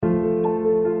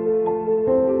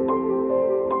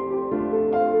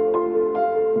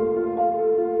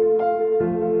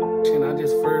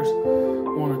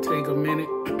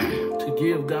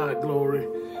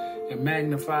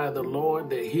magnify the Lord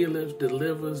that healeth,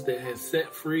 delivers, that has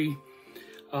set free.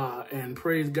 And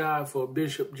praise God for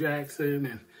Bishop Jackson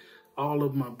and all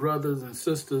of my brothers and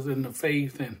sisters in the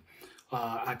faith. And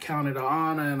I count it an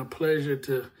honor and a pleasure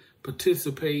to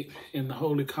participate in the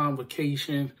Holy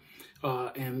Convocation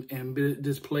and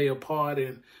just play a part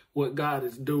in what God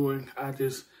is doing. I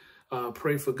just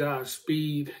pray for God's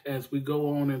speed as we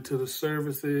go on into the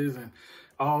services and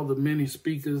all the many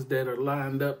speakers that are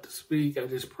lined up to speak. I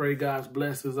just pray God's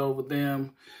blessings over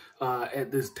them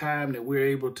at this time, that we're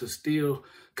able to still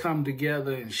come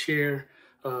together and share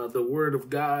the word of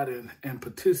God and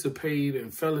participate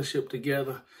and fellowship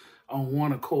together on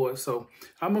one accord. So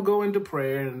I'm going to go into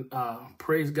prayer and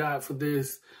praise God for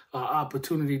this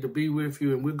opportunity to be with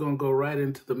you. And we're going to go right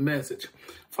into the message.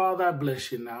 Father, I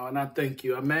bless you now and I thank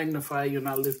you. I magnify you and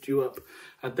I lift you up.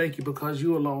 I thank you because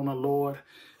you alone are Lord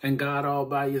and God all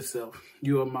by yourself.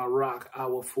 You are my rock,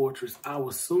 our fortress,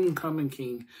 our soon coming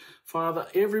King. Father,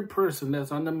 every person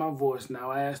that's under my voice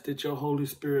now, I ask that your Holy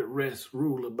Spirit rest,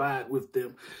 rule, abide with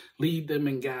them, lead them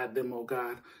and guide them, oh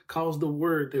God. Cause the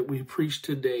word that we preach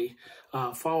today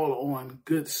fall on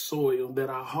good soil, that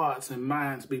our hearts and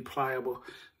minds be pliable,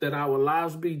 that our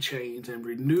lives be changed and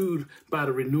renewed by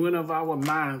the renewing of our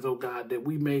minds, oh God, that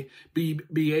we may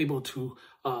be able to,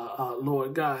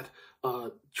 Lord God,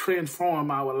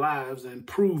 transform our lives and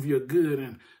prove your good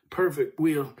and perfect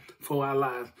will for our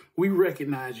lives. We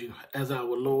recognize you as our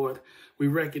Lord. We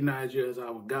recognize you as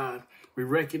our God. We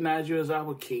recognize you as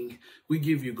our King. We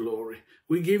give you glory.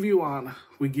 We give you honor.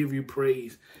 We give you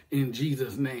praise in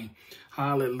Jesus' name.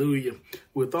 Hallelujah.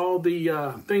 With all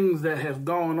the things that have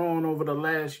gone on over the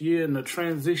last year and the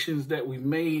transitions that we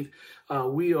made,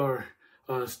 we are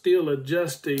still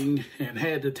adjusting and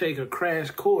had to take a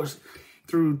crash course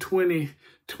through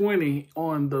 2020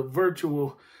 on the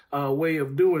virtual way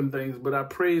of doing things. But I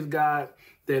praise God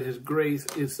that his grace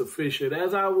is sufficient.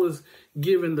 As I was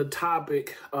given the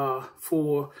topic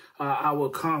for our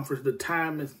conference, The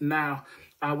Time Is Now,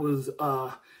 I was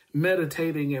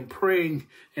meditating and praying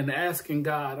and asking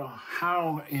God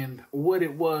how and what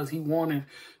it was he wanted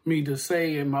me to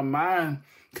say. And my mind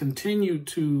continued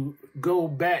to go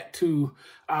back to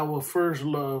our first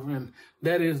love, and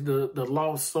that is the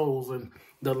lost souls and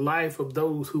the life of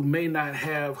those who may not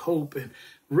have hope, and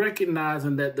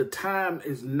recognizing that the time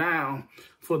is now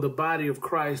for the body of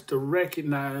Christ to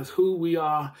recognize who we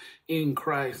are in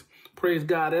Christ. Praise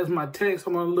God. As my text,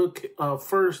 I'm going to look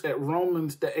first at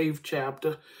Romans, the 8th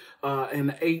chapter, and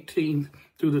the 18th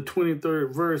through the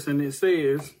 23rd verse. And it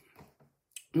says,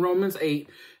 Romans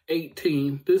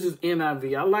 8:18. This is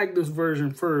NIV. I like this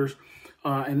version first.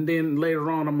 And then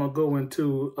later on, I'm going to go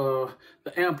into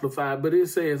the Amplified. But it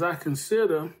says, I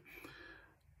consider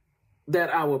that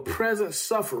our present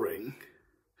suffering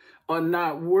are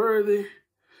not worthy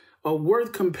or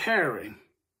worth comparing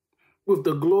with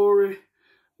the glory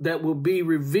that will be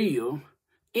revealed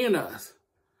in us.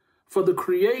 For the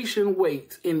creation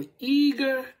waits in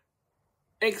eager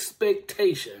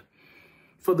expectation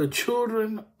for the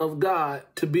children of God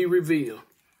to be revealed.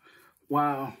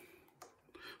 Wow.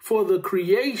 For the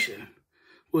creation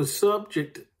was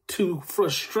subject to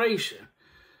frustration,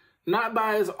 not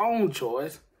by its own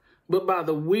choice, but by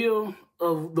the will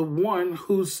of the one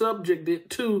who subjected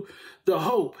to the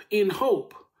hope, in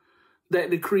hope that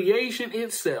the creation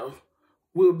itself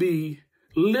will be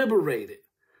liberated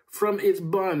from its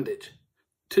bondage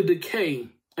to decay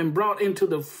and brought into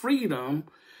the freedom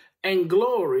and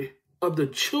glory of the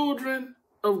children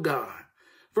of God.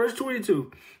 Verse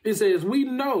 22, it says, we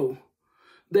know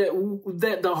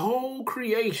that the whole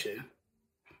creation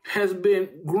has been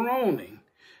groaning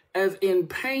as in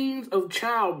pains of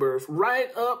childbirth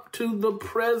right up to the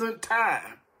present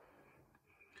time.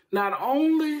 Not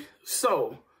only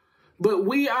so, but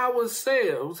we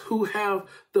ourselves who have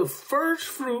the first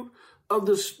fruit of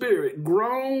the Spirit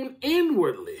groan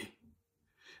inwardly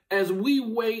as we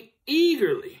wait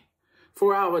eagerly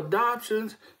for our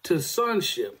adoptions to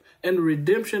sonship and the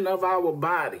redemption of our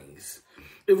bodies.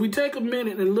 If we take a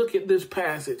minute and look at this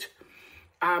passage,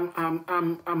 I'm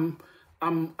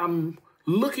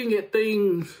looking at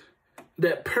things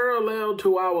that parallel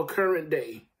to our current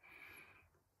day.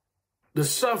 The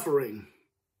suffering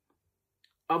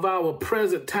of our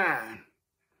present time.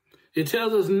 It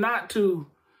tells us not to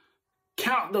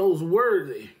count those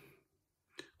worthy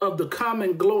of the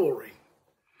common glory.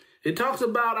 It talks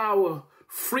about our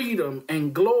freedom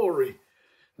and glory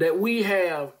that we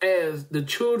have as the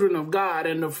children of God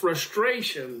and the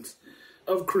frustrations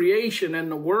of creation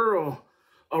and the world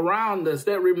around us.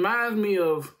 That reminds me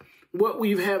of what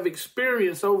we have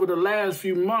experienced over the last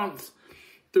few months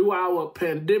through our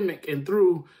pandemic and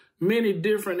through many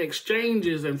different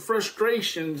exchanges and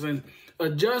frustrations and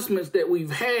adjustments that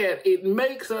we've had, it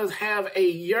makes us have a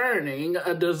yearning,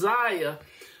 a desire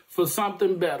for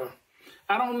something better.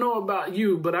 I don't know about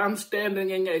you, but I'm standing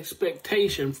in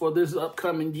expectation for this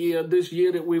upcoming year, this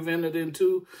year that we've entered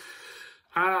into.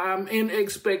 I'm in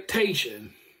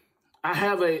expectation. I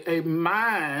have a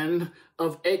mind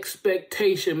of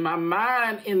expectation. My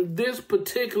mind in this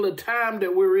particular time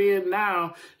that we're in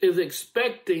now is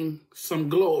expecting some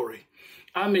glory.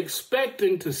 I'm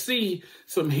expecting to see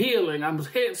some healing. I'm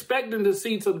expecting to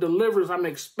see some deliverance. I'm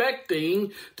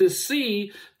expecting to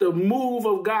see the move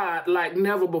of God like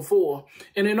never before.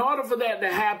 And in order for that to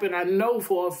happen, I know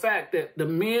for a fact that the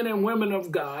men and women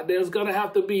of God, there's going to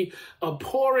have to be a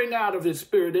pouring out of his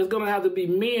spirit. There's going to have to be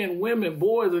men, women,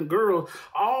 boys, and girls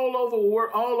all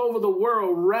over the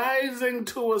world rising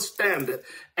to a standard.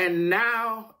 And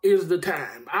now is the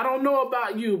time. I don't know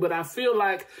about you, but I feel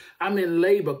like I'm in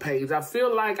labor pains. I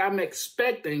feel like I'm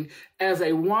expecting as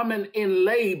a woman in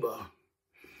labor.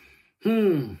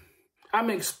 I'm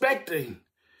expecting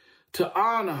to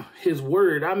honor his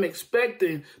word. I'm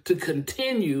expecting to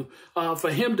continue, for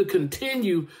him to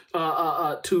continue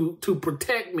to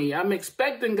protect me. I'm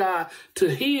expecting God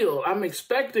to heal. I'm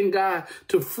expecting God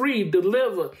to free,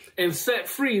 deliver, and set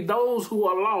free those who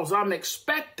are lost. I'm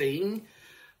expecting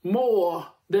more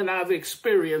than I've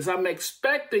experienced. I'm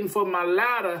expecting for my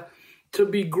latter to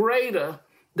be greater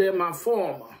than my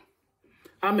former.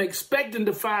 I'm expecting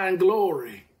to find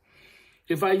glory.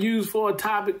 If I use for a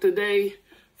topic today,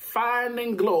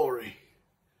 finding glory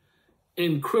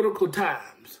in critical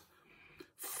times.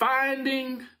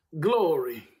 Finding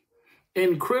glory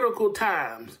in critical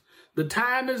times. The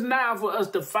time is now for us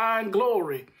to find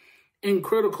glory in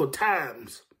critical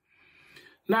times.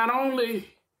 Not only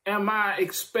am I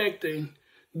expecting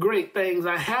great things,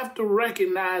 I have to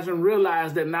recognize and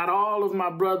realize that not all of my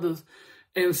brothers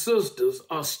and sisters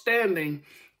are standing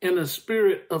in a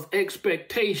spirit of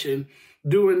expectation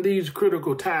during these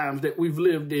critical times that we've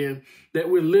lived in, that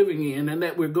we're living in, and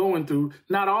that we're going through.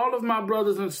 Not all of my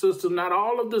brothers and sisters, not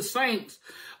all of the saints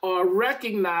are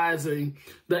recognizing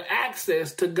the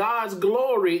access to God's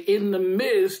glory in the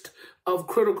midst of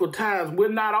critical times. We're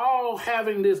not all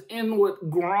having this inward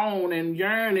groan and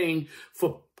yearning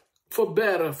for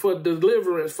better, for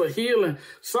deliverance, for healing.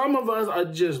 Some of us are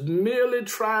just merely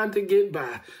trying to get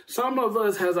by. Some of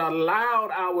us has allowed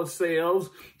ourselves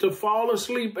to fall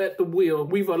asleep at the wheel.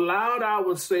 We've allowed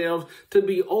ourselves to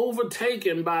be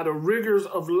overtaken by the rigors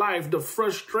of life, the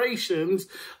frustrations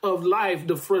of life,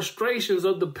 the frustrations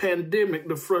of the pandemic,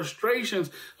 the frustrations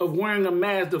of wearing a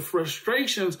mask, the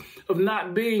frustrations of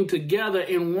not being together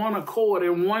in one accord,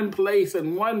 in one place,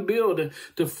 in one building,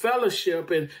 to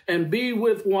fellowship and be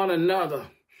with one another.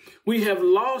 We have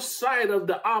lost sight of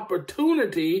the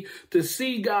opportunity to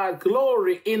see God's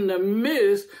glory in the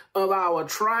midst of our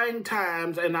trying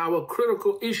times and our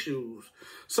critical issues.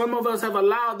 Some of us have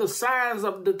allowed the signs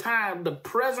of the time, the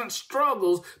present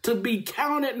struggles, to be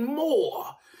counted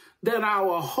more than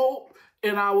our hope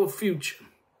and our future.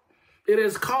 It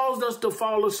has caused us to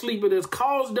fall asleep. It has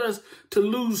caused us to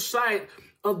lose sight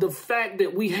of the fact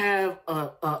that we have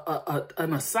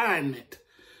an assignment.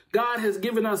 God has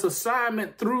given us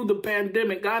assignment through the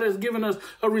pandemic. God has given us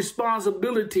a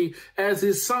responsibility as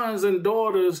his sons and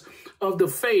daughters of the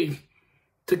faith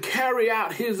to carry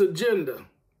out his agenda.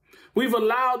 We've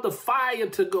allowed the fire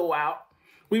to go out.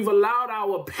 We've allowed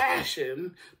our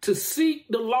passion to seek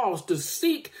the lost, to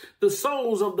seek the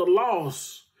souls of the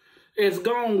lost. It's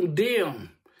gone dim.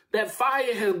 That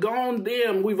fire has gone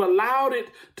dim. We've allowed it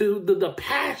to the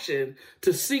passion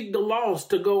to seek the lost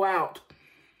to go out.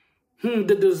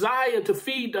 The desire to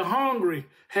feed the hungry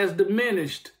has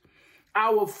diminished.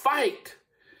 Our fight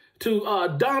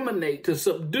to dominate, to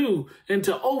subdue, and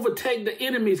to overtake the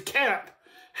enemy's camp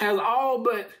has all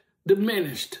but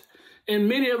diminished. In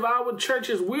many of our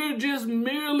churches, we're just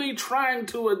merely trying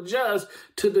to adjust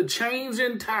to the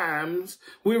changing times.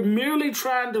 We're merely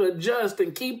trying to adjust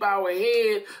and keep our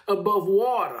head above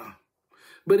water.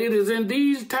 But it is in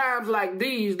these times like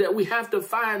these that we have to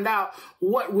find out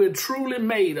what we're truly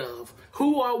made of.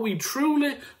 Who are we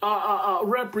truly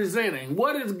representing?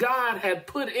 What is God had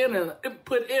put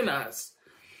in us?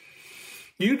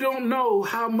 You don't know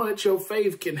how much your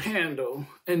faith can handle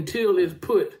until it's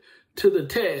put to the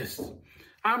test.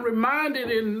 I'm reminded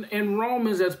in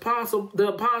Romans as the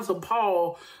Apostle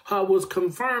Paul was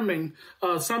confirming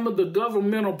some of the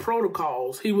governmental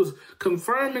protocols. He was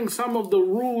confirming some of the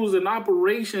rules and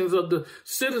operations of the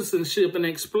citizenship and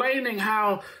explaining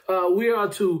how we are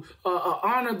to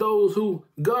honor those who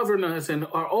govern us and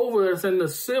are over us in the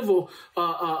civil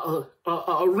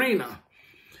arena.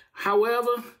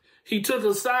 However, he took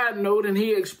a side note and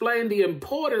he explained the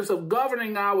importance of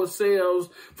governing ourselves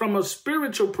from a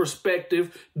spiritual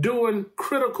perspective during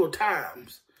critical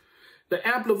times. The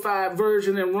Amplified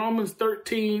Version in Romans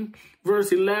 13,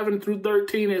 verse 11 through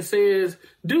 13, it says,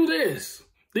 do this.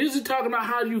 This is talking about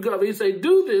how you govern. He said,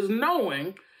 do this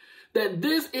knowing that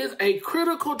this is a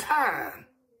critical time.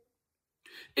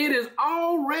 It is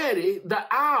already the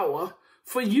hour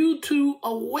for you to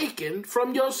awaken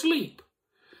from your sleep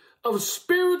of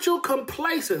spiritual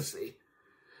complacency.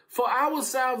 For our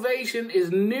salvation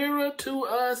is nearer to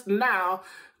us now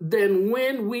than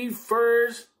when we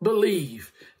first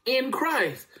believed in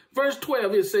Christ. Verse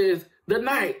 12, it says, the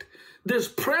night, this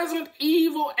present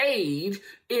evil age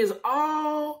is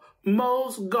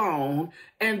almost gone,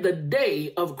 and the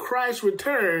day of Christ's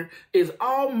return is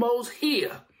almost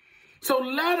here. So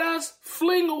let us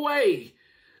fling away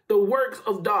the works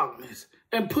of darkness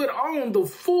and put on the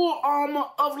full armor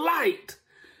of light.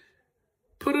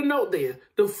 Put a note there.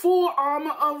 The full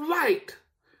armor of light.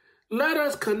 Let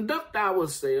us conduct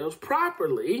ourselves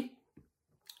properly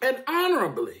and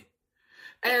honorably,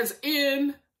 as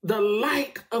in the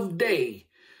light of day,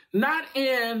 not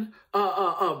in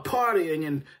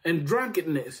partying and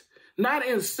drunkenness, not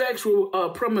in sexual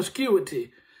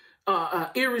promiscuity,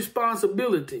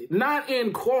 irresponsibility, not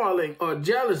in quarreling or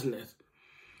jealousness.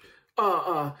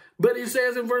 But he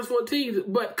says in verse 14,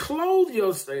 but clothe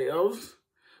yourselves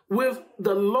with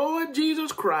the Lord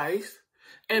Jesus Christ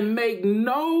and make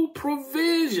no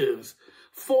provisions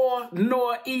for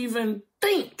nor even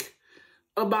think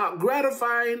about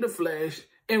gratifying the flesh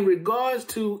in regards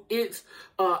to its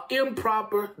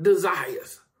improper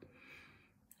desires.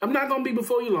 I'm not going to be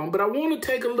before you long, but I want to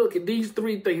take a look at these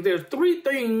three things. There's three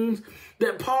things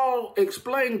that Paul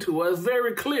explained to us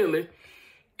very clearly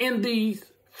in these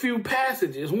few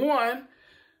passages. One,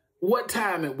 what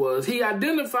time it was. He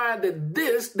identified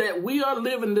that we are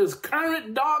living, this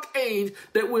current dark age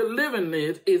that we're living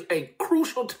in, is a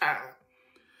crucial time.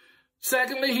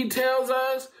 Secondly, he tells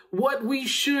us what we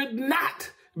should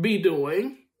not be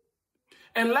doing.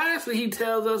 And lastly, he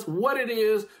tells us what it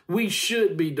is we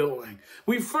should be doing.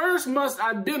 We first must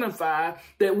identify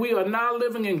that we are now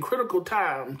living in critical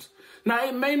times. Now,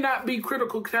 it may not be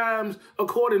critical times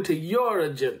according to your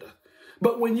agenda,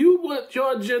 but when you put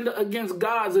your agenda against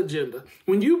God's agenda,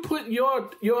 when you put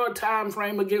your time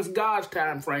frame against God's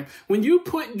time frame, when you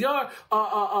put your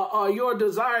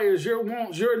desires, your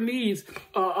wants, your needs,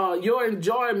 your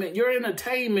enjoyment, your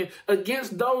entertainment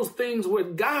against those things where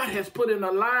God has put in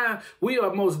a line, we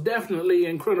are most definitely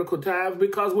in critical times,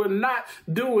 because we're not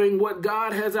doing what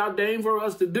God has ordained for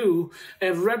us to do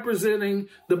as representing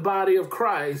the body of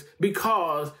Christ,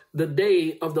 because the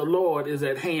day of the Lord is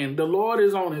at hand. The Lord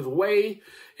is on his way,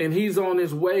 and he's on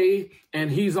his way, and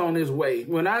he's on his way.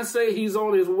 When I say he's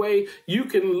on his way, you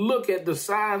can look at the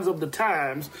signs of the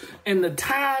times, and the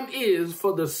time is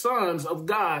for the sons of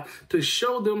God to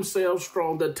show themselves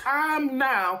strong. The time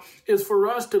now is for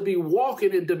us to be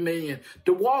walking in dominion,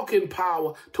 to walk in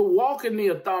power, to walk in the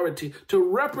authority, to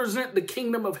represent the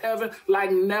kingdom of heaven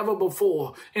like never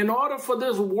before. In order for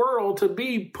this world to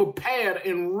be prepared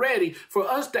and ready for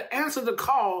us to answer the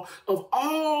call of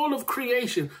all of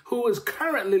creation who is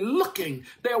currently looking,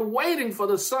 they're waiting for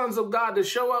the sons of God to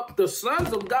show up. The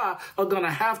sons of God are going to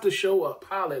have to show up.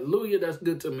 Hallelujah. That's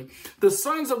good to me. The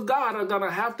sons of God are going to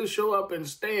have to show up and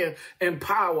stand in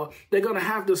power. They're going to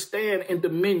have to stand in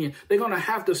dominion. They're going to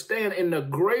have to stand in the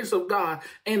grace of God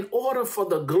in order for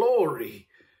the glory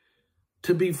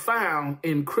to be found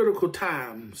in critical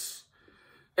times.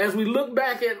 As we look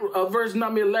back at verse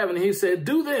number 11, he said,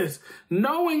 do this,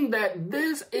 knowing that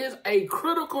this is a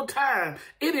critical time.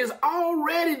 It is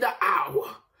already the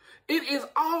hour. It is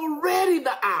already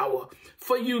the hour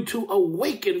for you to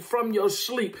awaken from your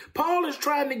sleep. Paul is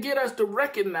trying to get us to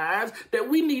recognize that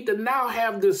we need to now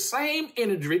have the same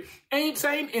energy,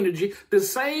 the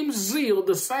same zeal,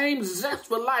 the same zest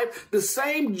for life, the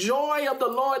same joy of the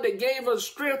Lord that gave us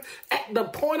strength at the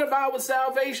point of our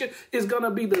salvation is going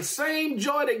to be the same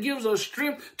joy that gives us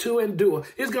strength to endure.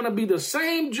 It's going to be the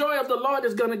same joy of the Lord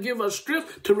that's going to give us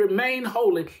strength to remain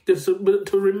holy, to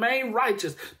remain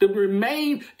righteous, to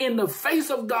remain in the face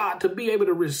of God, to be able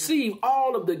to receive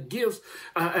all of the gifts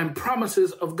and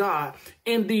promises of God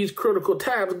in these critical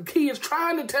times. He is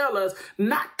trying to tell us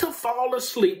not to fall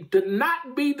asleep, to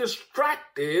not be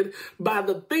distracted by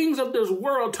the things of this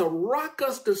world, to rock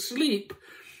us to sleep,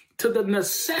 to the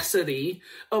necessity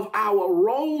of our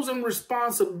roles and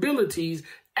responsibilities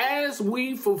as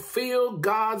we fulfill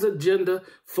God's agenda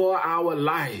for our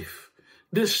life.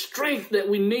 This strength that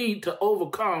we need to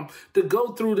overcome, to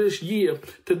go through this year,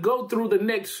 to go through the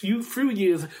next few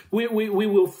years, we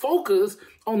will focus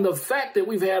on the fact that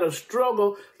we've had a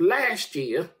struggle last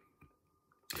year,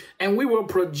 and we will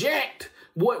project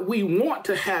what we want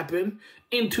to happen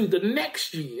into the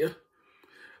next year,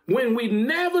 when we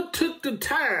never took the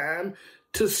time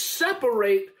to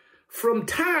separate from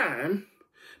time,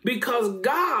 because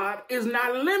God is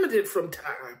not limited from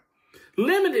time,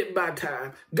 limited by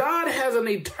time. God has an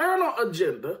eternal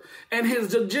agenda, and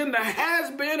his agenda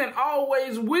has been and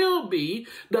always will be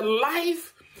the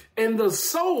life and the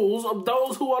souls of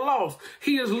those who are lost.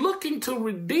 He is looking to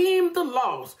redeem the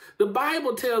lost. The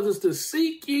Bible tells us to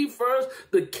seek ye first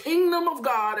the kingdom of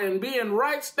God and be in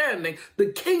right standing. The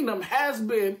kingdom has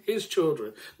been his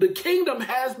children. The kingdom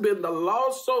has been the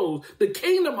lost souls. The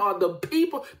kingdom are the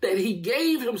people that he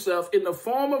gave himself in the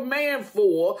form of man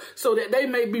for, so that they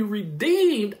may be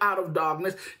redeemed out of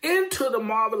darkness into the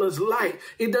marvelous light.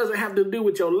 It doesn't have to do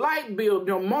with your light bill,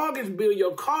 your mortgage bill,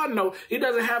 your car note. It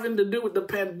doesn't have to do with the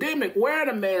pandemic, wearing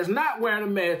a mask, not wearing a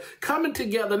mask, coming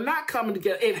together, not coming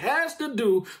together. It has to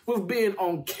do with being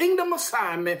on kingdom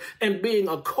assignment and being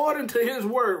according to his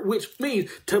word, which means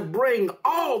to bring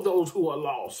all those who are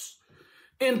lost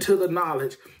into the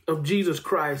knowledge of Jesus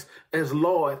Christ as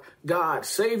Lord, God,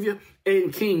 Savior,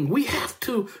 and King. We have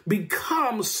to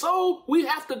come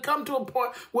to a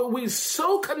point where we're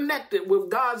so connected with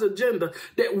God's agenda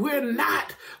that we're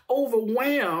not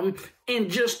overwhelmed in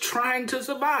just trying to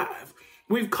survive.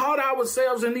 We've caught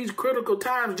ourselves in these critical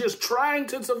times just trying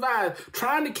to survive,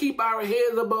 trying to keep our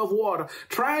heads above water,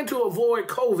 trying to avoid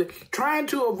COVID, trying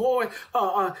to avoid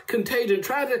contagion,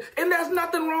 and there's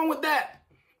nothing wrong with that.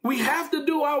 We have to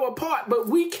do our part, but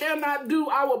we cannot do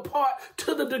our part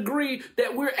to the degree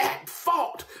that we're at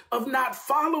fault of not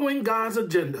following God's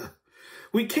agenda.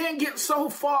 We can't get so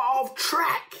far off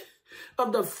track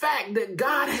of the fact that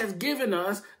God has given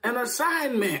us an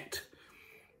assignment.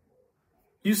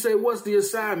 You say, what's the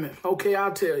assignment? Okay,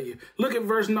 I'll tell you. Look at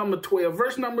verse number 12.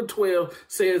 Verse number 12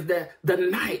 says that the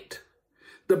night,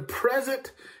 the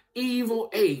present evil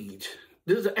age,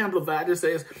 this is Amplified, it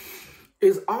says,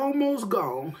 is almost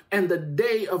gone, and the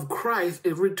day of Christ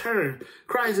is returned.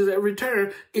 Christ is at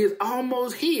return, is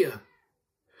almost here.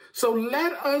 So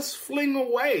let us fling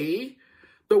away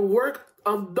the work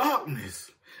of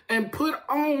darkness and put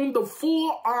on the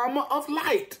full armor of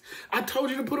light. I told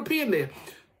you to put a pin there.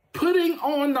 Putting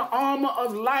on the armor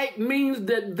of light means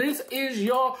that this is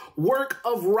your work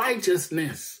of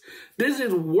righteousness. This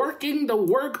is working the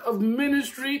work of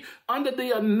ministry under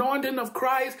the anointing of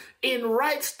Christ in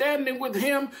right standing with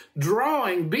him,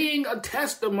 drawing, being a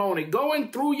testimony,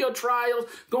 going through your trials,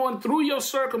 going through your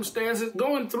circumstances,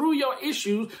 going through your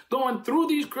issues, going through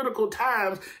these critical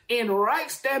times in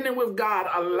right standing with God,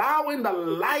 allowing the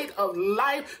light of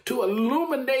life to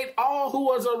illuminate all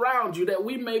who is around you, that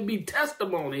we may be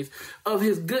testimonies of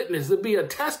his goodness, to be a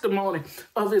testimony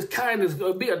of his kindness,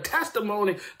 to be a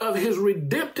testimony of his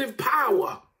redemptive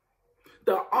power.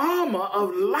 The armor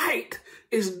of light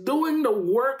is doing the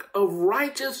work of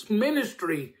righteous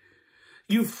ministry.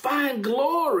 You find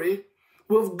glory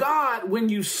with God when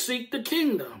you seek the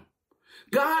kingdom.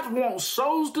 God wants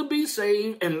souls to be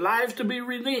saved and lives to be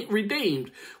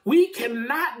redeemed. We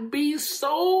cannot be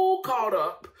so caught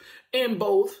up in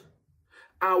both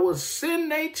our sin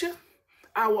nature,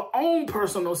 our own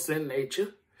personal sin nature,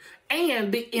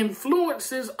 and the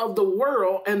influences of the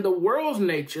world and the world's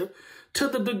nature to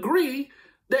the degree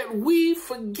that we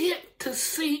forget to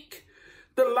seek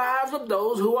the lives of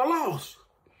those who are lost.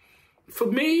 For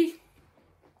me,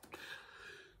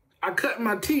 I cut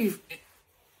my teeth.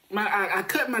 I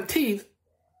cut my teeth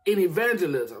in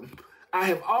evangelism. I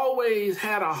have always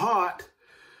had a heart.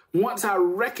 Once I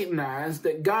recognized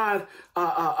that God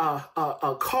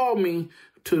called me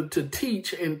to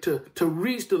teach and to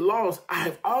reach the lost, I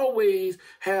have always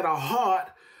had a heart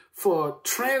for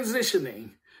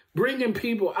transitioning, bringing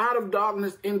people out of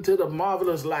darkness into the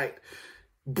marvelous light,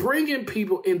 bringing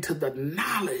people into the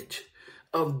knowledge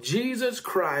of Jesus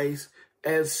Christ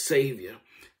as Savior,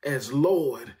 as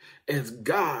Lord, as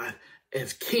God,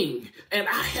 as King. And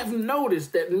I have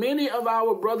noticed that many of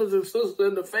our brothers and sisters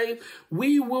in the faith,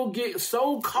 we will get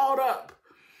so caught up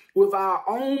with our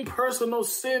own personal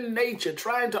sin nature,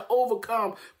 trying to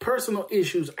overcome personal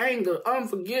issues, anger,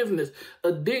 unforgiveness,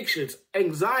 addictions,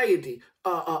 anxiety,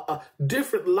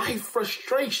 different life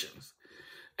frustrations.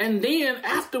 And then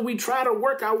after we try to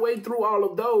work our way through all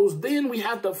of those, then we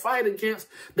have to fight against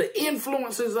the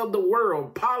influences of the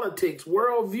world, politics,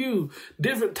 worldview,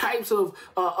 different types of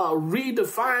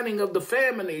redefining of the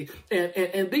family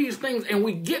and these things. And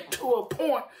we get to a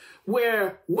point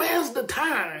where where's the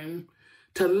time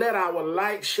to let our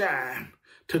light shine,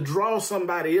 to draw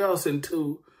somebody else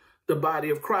into the body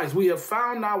of Christ. We have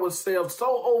found ourselves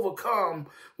so overcome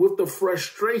with the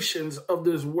frustrations of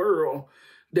this world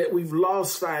that we've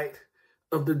lost sight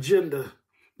of the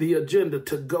agenda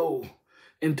to go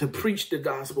and to preach the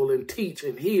gospel and teach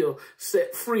and heal,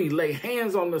 set free, lay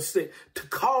hands on the sick, to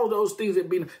call those things that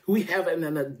be. We have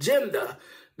an agenda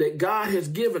that God has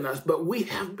given us, but we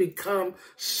have become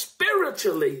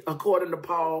spiritually, according to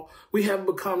Paul, we have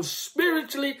become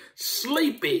spiritually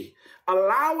sleepy,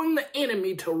 allowing the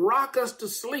enemy to rock us to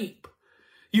sleep.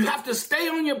 You have to stay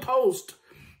on your post.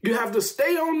 You have to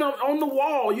stay on the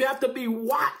wall. You have to be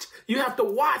watched. You have to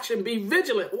watch and be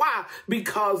vigilant. Why?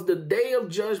 Because the day of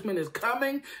judgment is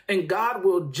coming and God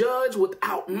will judge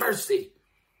without mercy.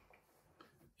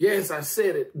 Yes, I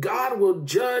said it. God will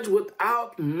judge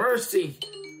without mercy.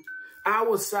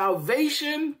 Our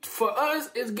salvation for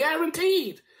us is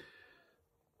guaranteed.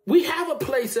 We have a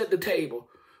place at the table.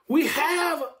 We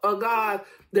have a God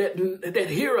that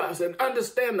hear us and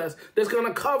understand us, that's going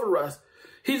to cover us.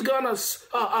 He's going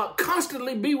to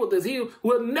constantly be with us. He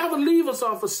will never leave us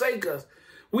or forsake us.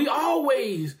 We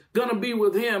always going to be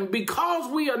with him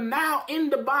because we are now in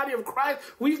the body of Christ.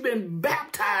 We've been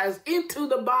baptized into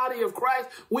the body of Christ.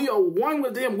 We are one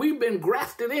with him. We've been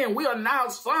grafted in. We are now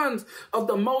sons of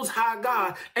the Most High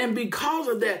God. And because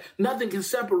of that, nothing can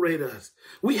separate us.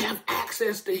 We have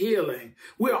access to healing.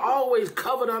 We are always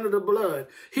covered under the blood.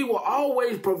 He will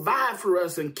always provide for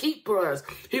us and keep for us.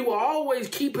 He will always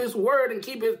keep his word and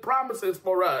keep his promises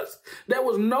for us. There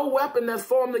was no weapon that's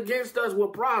formed against us will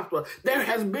prosper. There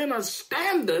has been a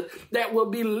standard that will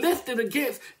be lifted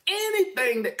against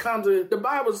anything that comes in. The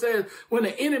Bible says when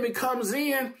the enemy comes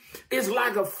in, it's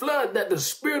like a flood that the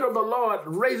Spirit of the Lord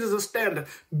raises a standard.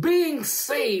 Being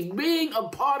saved, being a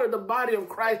part of the body of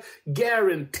Christ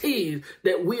guarantees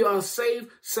that we are safe,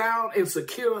 sound, and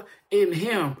secure in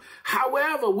him.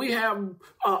 However, we have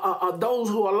those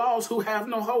who are lost who have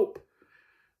no hope.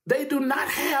 They do not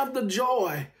have the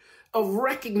joy of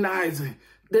recognizing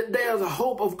that there's a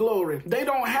hope of glory. They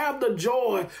don't have the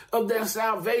joy of their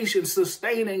salvation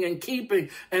sustaining and keeping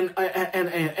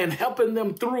and helping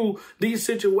them through these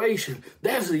situations.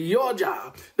 That's your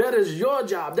job. That is your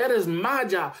job. That is my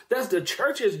job. That's the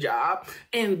church's job.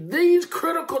 In these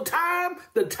critical times,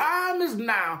 the time is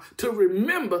now to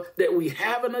remember that we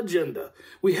have an agenda.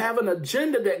 We have an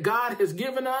agenda that God has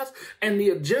given us, and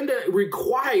the agenda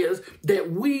requires that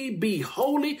we be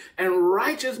holy and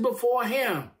righteous before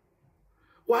him.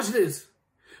 Watch this.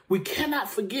 We cannot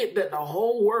forget that the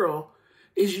whole world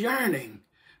is yearning.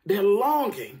 They're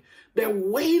longing. They're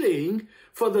waiting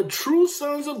for the true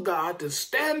sons of God to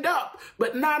stand up,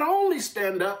 but not only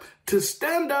stand up, to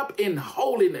stand up in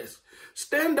holiness,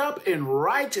 stand up in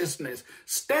righteousness,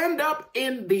 stand up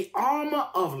in the armor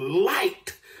of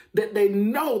light, that they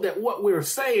know that what we're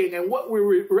saying and what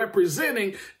we're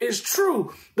representing is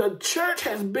true. The church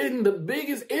has been the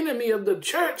biggest enemy of the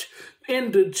church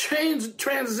into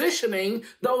transitioning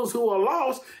those who are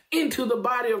lost into the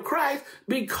body of Christ,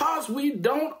 because we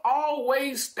don't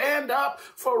always stand up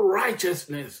for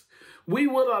righteousness. We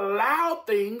will allow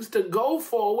things to go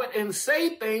forward and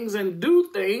say things and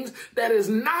do things that is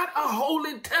not a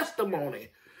holy testimony.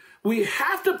 We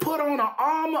have to put on an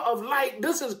armor of light.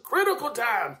 This is critical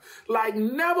times like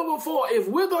never before. If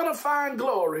we're going to find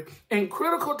glory in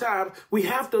critical times, we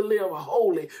have to live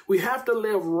holy. We have to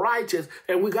live righteous.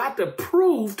 And we got to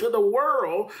prove to the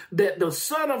world that the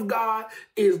Son of God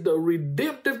is the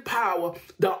redemptive power,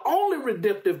 the only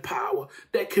redemptive power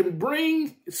that can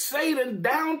bring Satan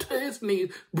down to his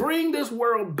knees, bring this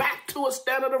world back to a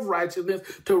standard of righteousness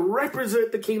to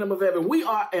represent the kingdom of heaven. We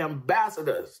are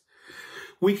ambassadors.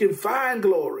 We can find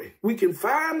glory. We can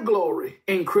find glory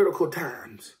in critical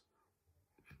times.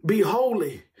 Be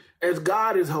holy as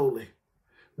God is holy.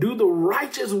 Do the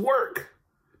righteous work.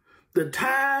 The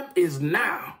time is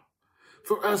now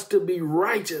for us to be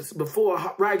righteous before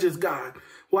a righteous God.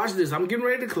 Watch this. I'm getting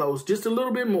ready to close. Just a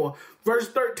little bit more. Verse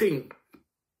 13.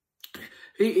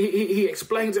 He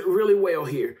explains it really well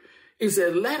here. He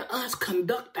said, let us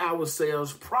conduct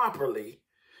ourselves properly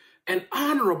and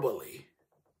honorably,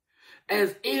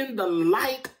 as in the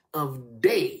light of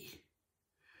day,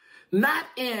 not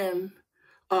in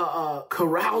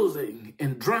carousing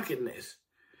and drunkenness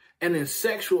and in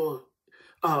sexual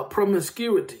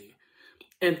promiscuity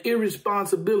and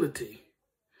irresponsibility,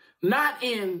 not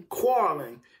in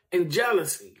quarreling and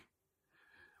jealousy.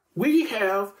 We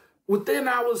have within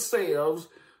ourselves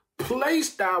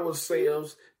placed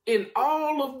ourselves in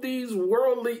all of these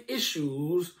worldly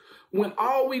issues when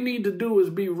all we need to do is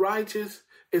be righteous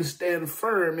and stand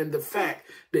firm in the fact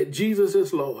that Jesus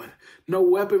is Lord. No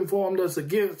weapon formed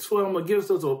against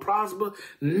us will prosper.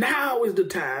 Now is the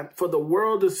time for the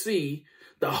world to see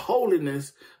the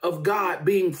holiness of God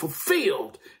being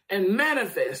fulfilled and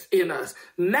manifest in us.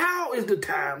 Now is the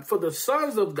time for the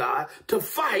sons of God to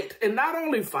fight, and not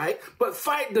only fight, but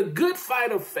fight the good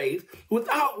fight of faith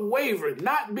without wavering,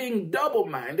 not being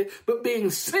double-minded, but being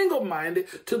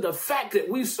single-minded to the fact that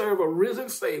we serve a risen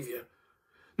Savior.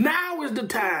 Now is the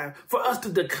time for us to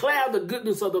declare the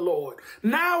goodness of the Lord.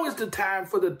 Now is the time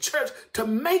for the church to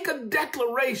make a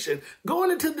declaration. Going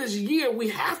into this year, we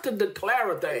have to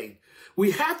declare a thing.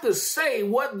 We have to say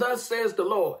what thus says the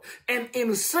Lord. And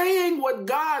in saying what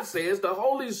God says, the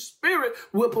Holy Spirit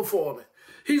will perform it.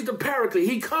 He's the Paraclete.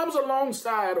 He comes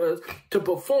alongside us to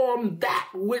perform that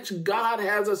which God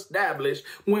has established.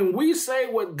 When we say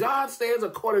what God says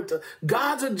according to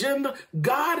God's agenda,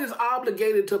 God is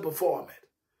obligated to perform it.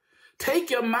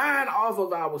 Take your mind off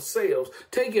of ourselves.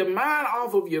 Take your mind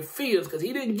off of your fears, because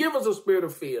he didn't give us a spirit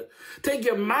of fear. Take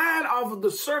your mind off of the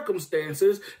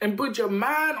circumstances and put your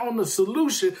mind on the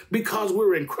solution, because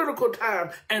we're in critical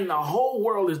time and the whole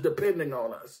world is depending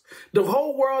on us. The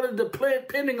whole world is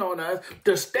depending on us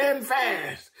to stand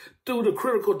fast through the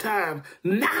critical times.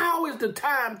 Now is the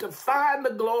time to find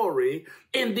the glory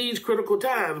in these critical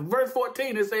times. Verse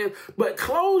 14, it says, but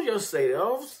clothe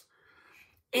yourselves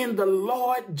in the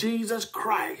Lord Jesus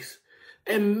Christ,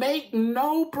 and make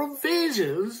no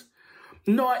provisions,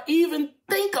 nor even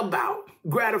think about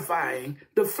gratifying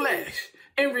the flesh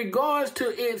in regards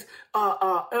to its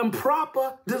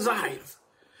improper desires.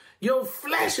 Your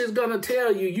flesh is going to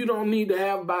tell you you don't need to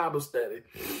have Bible study.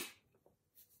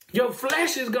 Your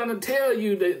flesh is going to tell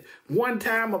you that one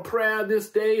time of prayer this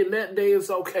day and that day is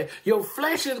okay. Your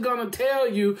flesh is going to tell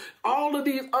you all of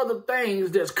these other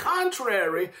things that's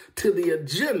contrary to the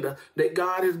agenda that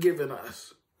God has given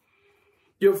us.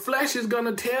 Your flesh is going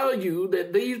to tell you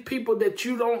that these people that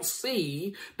you don't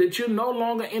see, that you're no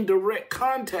longer in direct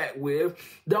contact with,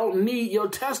 don't need your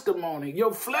testimony.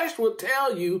 Your flesh will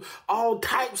tell you all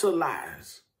types of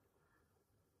lies.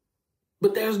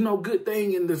 But there's no good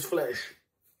thing in this flesh.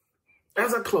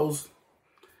 As I close,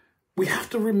 we have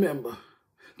to remember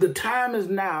the time is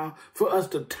now for us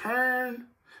to turn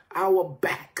our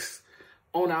backs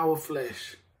on our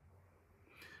flesh.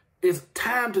 It's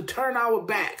time to turn our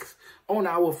backs on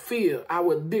our fear,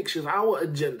 our addictions, our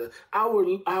agenda,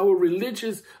 our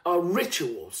religious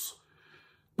rituals.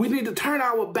 We need to turn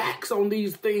our backs on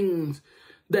these things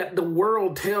that the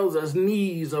world tells us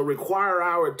needs or require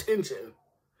our attention.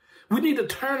 We need to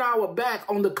turn our back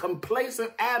on the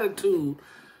complacent attitude,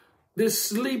 this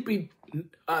sleepy,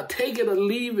 take it or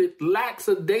leave it,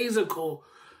 lackadaisical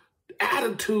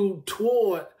attitude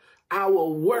toward our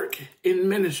work in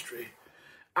ministry,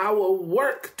 our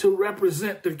work to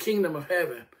represent the kingdom of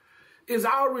heaven. It's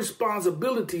our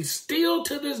responsibility still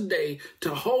to this day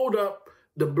to hold up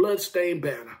the bloodstained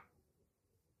banner.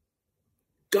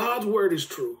 God's word is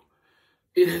true.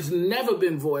 It has never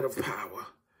been void of power.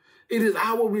 It is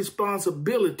our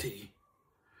responsibility.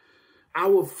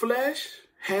 Our flesh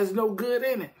has no good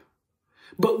in it.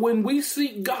 But when we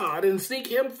seek God and seek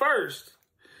him first,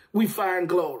 we find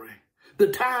glory. The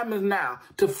time is now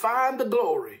to find the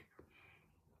glory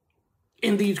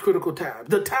in these critical times.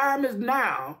 The time is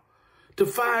now to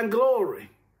find glory.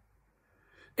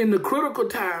 In the critical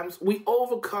times, we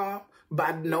overcome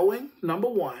by knowing, number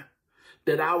one,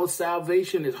 that our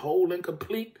salvation is whole and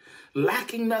complete,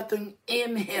 lacking nothing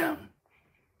in him.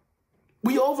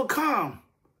 We overcome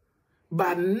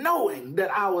by knowing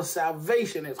that our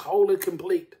salvation is whole and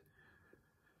complete.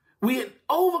 We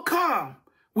overcome,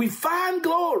 we find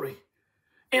glory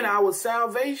in our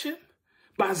salvation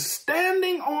by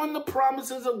standing on the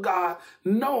promises of God,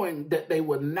 knowing that they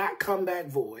will not come back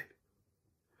void.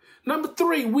 Number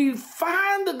three, we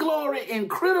find the glory in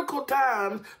critical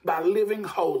times by living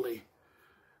holy.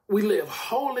 We live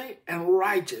holy and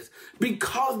righteous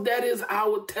because that is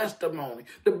our testimony.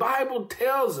 The Bible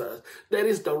tells us that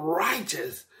it's the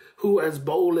righteous who are as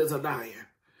bold as a lion.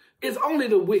 It's only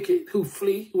the wicked who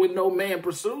flee when no man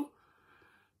pursue.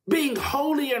 Being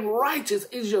holy and righteous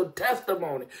is your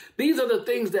testimony. These are the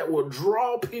things that will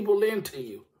draw people into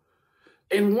you.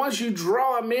 And once you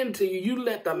draw them into you, you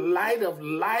let the light of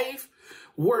life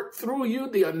work through you,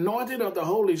 the anointing of the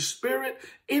Holy Spirit,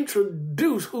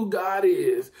 introduce who God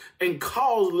is and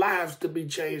cause lives to be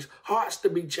changed, hearts to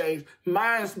be changed,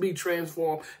 minds to be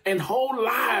transformed, and whole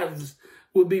lives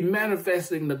will be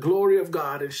manifesting the glory of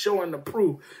God and showing the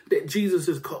proof that Jesus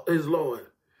is Lord.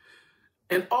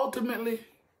 And ultimately,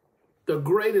 the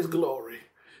greatest glory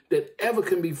that ever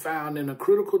can be found in a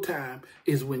critical time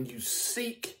is when you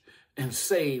seek and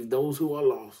save those who are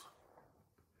lost.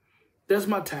 That's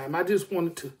my time. I just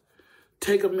wanted to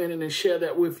take a minute and share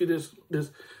that with you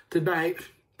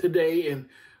today, and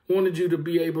wanted you to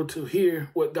be able to hear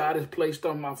what God has placed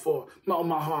on my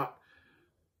heart.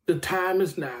 The time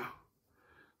is now.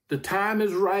 The time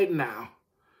is right now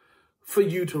for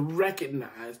you to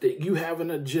recognize that you have an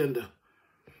agenda.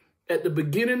 At the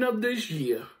beginning of this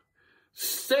year,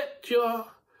 set your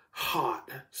heart,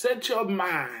 set your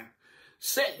mind,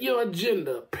 set your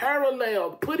agenda,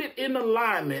 parallel, put it in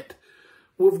alignment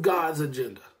with God's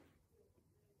agenda.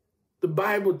 The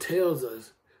Bible tells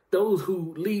us those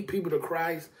who lead people to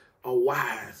Christ are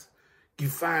wise. You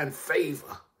find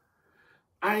favor.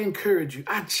 I encourage you,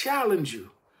 I challenge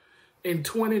you in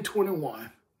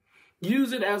 2021,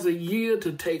 use it as a year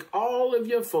to take all of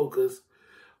your focus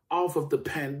off of the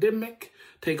pandemic,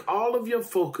 take all of your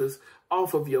focus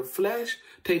off of your flesh,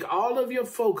 take all of your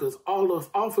focus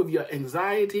off of your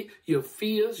anxiety, your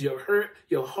fears, your hurt,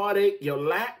 your heartache, your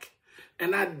lack.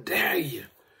 And I dare you,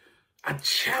 I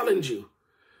challenge you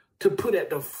to put at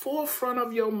the forefront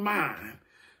of your mind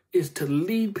is to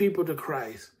lead people to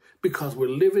Christ, because we're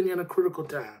living in a critical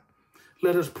time.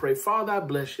 Let us pray. Father, I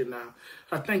bless you now.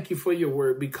 I thank you for your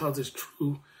word, because it's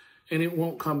true and it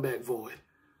won't come back void.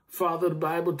 Father, the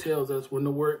Bible tells us when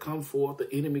the word comes forth,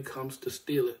 the enemy comes to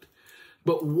steal it.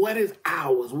 But what is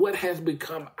ours, what has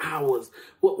become ours,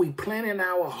 what we plant in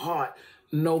our heart,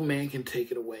 no man can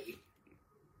take it away.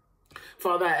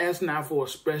 Father, I ask now for a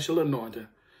special anointing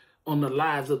on the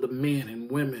lives of the men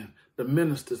and women, the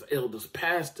ministers, elders,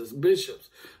 pastors, bishops,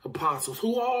 apostles,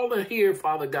 who all are here,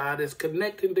 Father God, is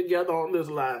connecting together on this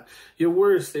line. Your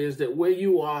word says that where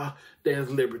you are, there's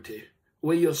liberty.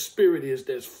 Where your spirit is,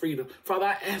 there's freedom. Father,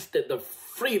 I ask that the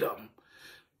freedom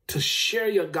to share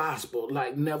your gospel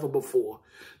like never before,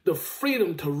 the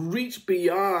freedom to reach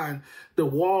beyond the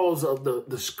walls of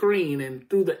the screen and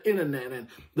through the internet and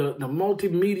the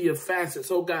multimedia facets.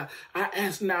 Oh God, I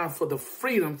ask now for the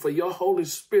freedom for your Holy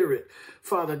Spirit,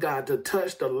 Father God, to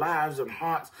touch the lives and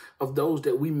hearts of those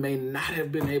that we may not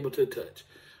have been able to touch.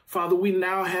 Father, we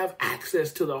now have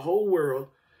access to the whole world,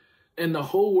 and the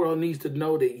whole world needs to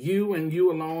know that you and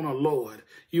you alone are Lord.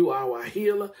 You are our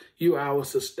healer. You are our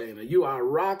sustainer. You are our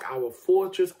rock, our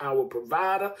fortress, our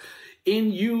provider.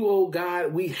 In you, oh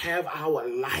God, we have our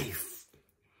life.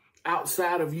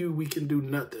 Outside of you, we can do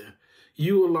nothing.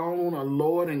 You alone are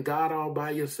Lord and God all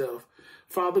by yourself.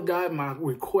 Father God, my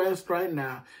request right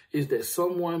now is that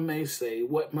someone may say,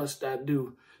 what must I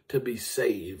do to be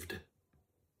saved?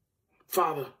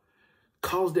 Father,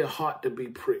 cause their heart to be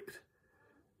pricked.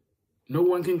 No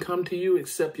one can come to you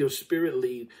except your spirit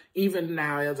lead. Even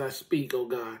now as I speak, oh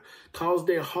God, cause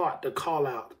their heart to call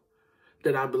out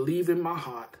that I believe in my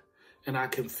heart and I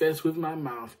confess with my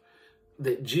mouth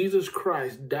that Jesus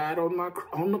Christ died on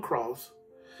the cross,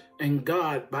 and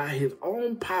God, by his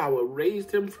own power,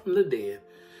 raised him from the dead,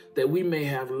 that we may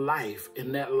have life,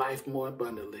 and that life more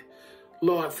abundantly.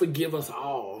 Lord, forgive us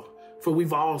all, for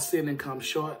we've all sinned and come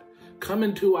short. Come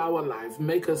into our life,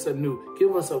 make us anew,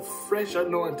 give us a fresh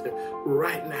anointing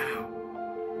right now.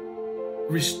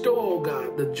 Restore,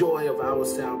 God, the joy of our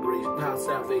salvation,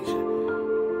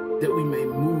 that we may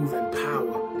move in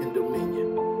power and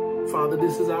dominion. Father,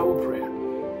 this is our prayer.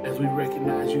 As we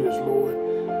recognize you as Lord,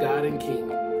 God, and King,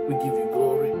 we give you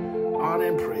glory, honor,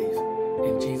 and praise.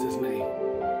 In Jesus' name,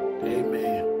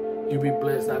 amen. You be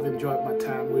blessed. I've enjoyed my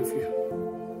time with you.